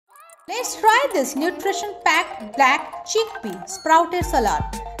Let's try this nutrition-packed black chickpea sprouted salad,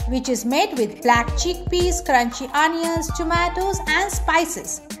 which is made with black chickpeas, crunchy onions, tomatoes, and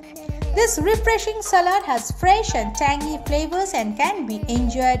spices. This refreshing salad has fresh and tangy flavors and can be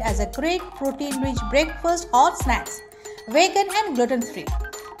enjoyed as a great protein-rich breakfast or snacks, vegan and gluten-free.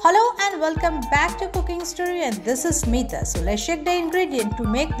 Hello and welcome back to Cooking Story, and this is Meeta. So let's check the ingredients to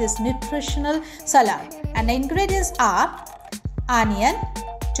make this nutritional salad. And the ingredients are onion,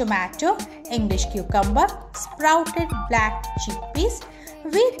 tomato, English cucumber, sprouted black chickpeas.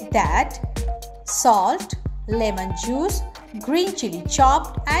 With that, salt, lemon juice, green chili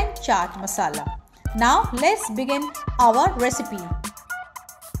chopped, and chaat masala. Now let's begin our recipe.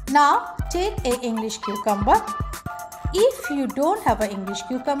 Now take a English cucumber. If you don't have an English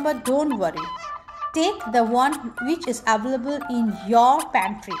cucumber, don't worry. Take the one which is available in your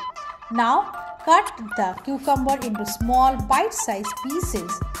pantry. Now cut the cucumber into small bite-sized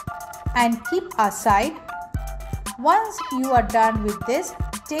pieces and keep aside. Once you are done with this,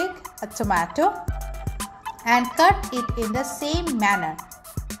 take a tomato and cut it in the same manner.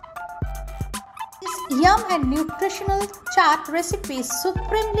 This yum and nutritional chaat recipe is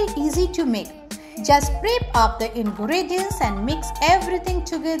supremely easy to make. Just prep up the ingredients and mix everything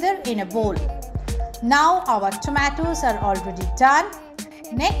together in a bowl. Now our tomatoes are already done.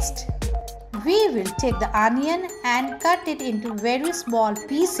 Next, we will take the onion and cut it into very small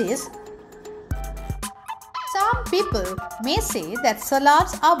pieces. Some people may say that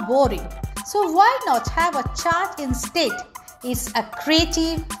salads are boring, so why not have a chaat instead? It's a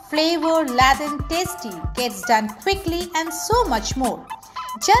creative, flavor-laden, tasty, gets done quickly, and so much more.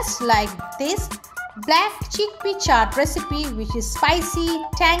 Just like this black chickpea chaat recipe, which is spicy,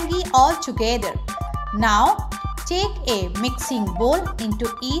 tangy all together. Now take a mixing bowl.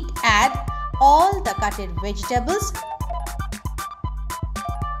 Into it add all the cutted vegetables.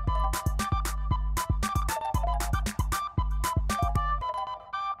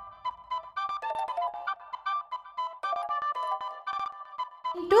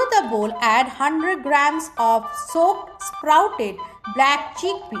 Into the bowl add 100 grams of soaked sprouted black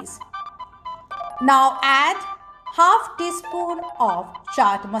chickpeas. Now add half teaspoon of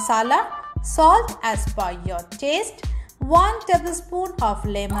chaat masala, salt as per your taste, 1 tablespoon of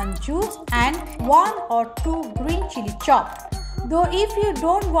lemon juice, and 1 or 2 green chili chopped. Though if you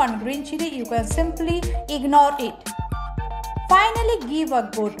don't want green chili, you can simply ignore it. Finally give a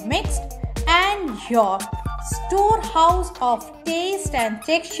good mix and your storehouse of taste and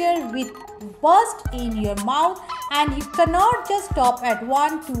texture will burst in your mouth, and you cannot just stop at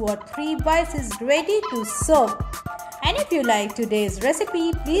 1, 2 or 3 bites. Is ready to serve. And if you like today's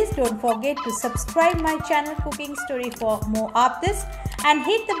recipe, please don't forget to subscribe my channel Cooking Story for more updates and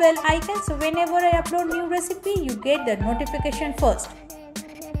hit the bell icon so whenever I upload new recipe you get the notification first.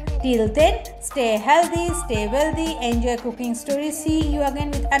 Till then, stay healthy, stay wealthy, enjoy Cooking Stories. See you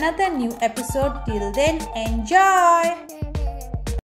again with another new episode. Till then, enjoy!